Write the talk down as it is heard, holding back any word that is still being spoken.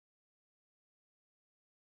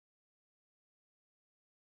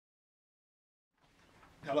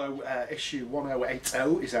Hello, issue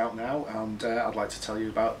 1080 is out now, and I'd like to tell you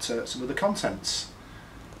about some of the contents.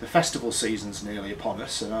 The festival season's nearly upon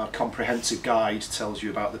us, and our comprehensive guide tells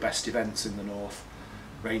you about the best events in the north,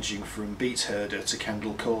 ranging from Beat Herder to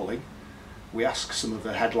Kendal Calling. We ask some of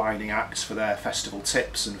the headlining acts for their festival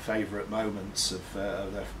tips and favourite moments of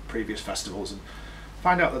their previous festivals, and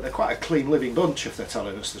find out that they're quite a clean living bunch if they're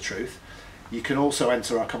telling us the truth. You can also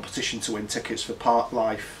enter our competition to win tickets for Park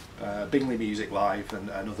Life, Bingley Music Live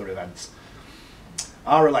and other events.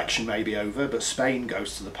 Our election may be over, but Spain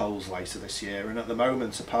goes to the polls later this year, and at the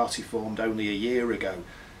moment a party formed only a year ago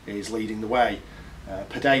is leading the way.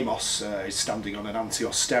 Podemos is standing on an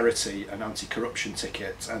anti-austerity and anti-corruption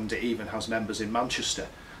ticket, and it even has members in Manchester,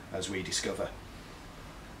 as we discover.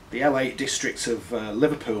 The L8 district of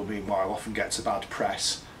Liverpool, meanwhile, often gets a bad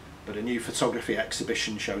press, but a new photography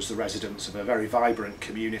exhibition shows the residents of a very vibrant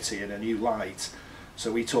community in a new light.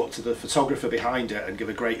 So we talk to the photographer behind it and give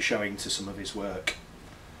a great showing to some of his work.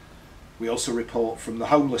 We also report from the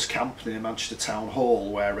homeless camp near Manchester Town Hall,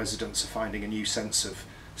 where residents are finding a new sense of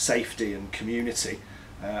safety and community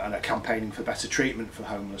and are campaigning for better treatment for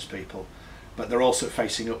homeless people. But they're also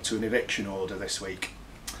facing up to an eviction order this week.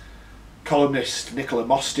 Columnist Nicola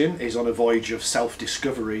Mostyn is on a voyage of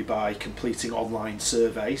self-discovery by completing online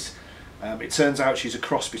surveys. It turns out she's a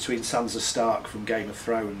cross between Sansa Stark from Game of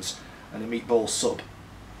Thrones and a meatball sub.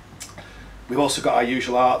 We've also got our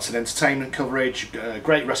usual arts and entertainment coverage, a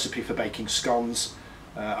great recipe for baking scones,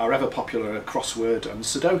 our ever popular crossword and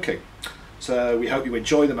Sudoku. So we hope you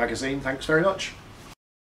enjoy the magazine. Thanks very much.